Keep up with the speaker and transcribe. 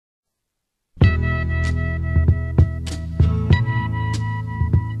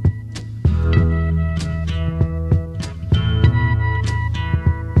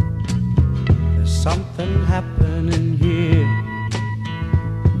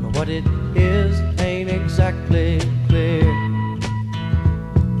What it is ain't exactly clear.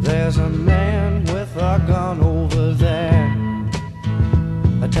 There's a man with a gun over there,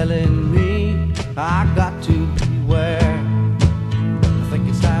 telling me I got to beware. I think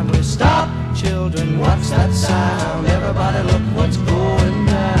it's time we stop. Children, what's that sound? Everybody look what's going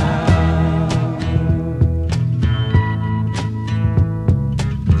down.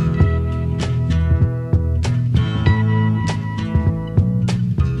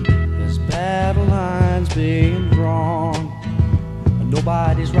 There's battle lines being drawn.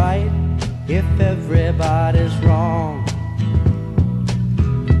 Nobody's right if everybody's wrong.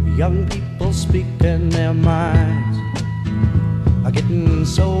 Young people speaking their minds are getting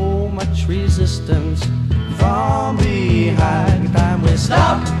so much resistance from behind. It's time we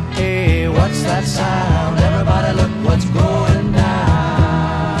stop. Hey, what's that sound? Everybody look what's going down.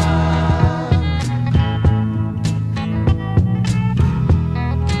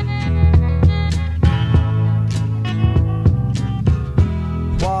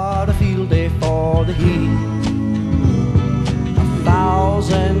 What a field day for the heat.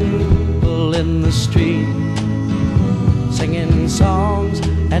 1,000 people in the street, singing songs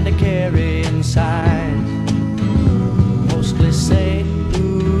and a carrying signs, mostly say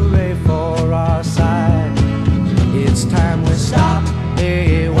hooray for our side. It's time we stop.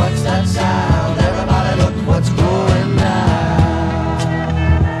 Hey, what's that sound? Everybody look what's going down.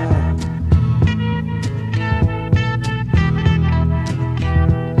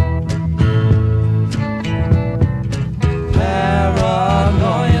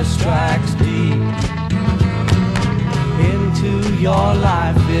 Paranoia strikes deep into your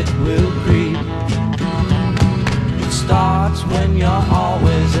life, it will creep. It starts when you're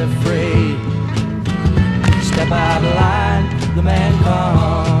always afraid. Step out of line, the man comes.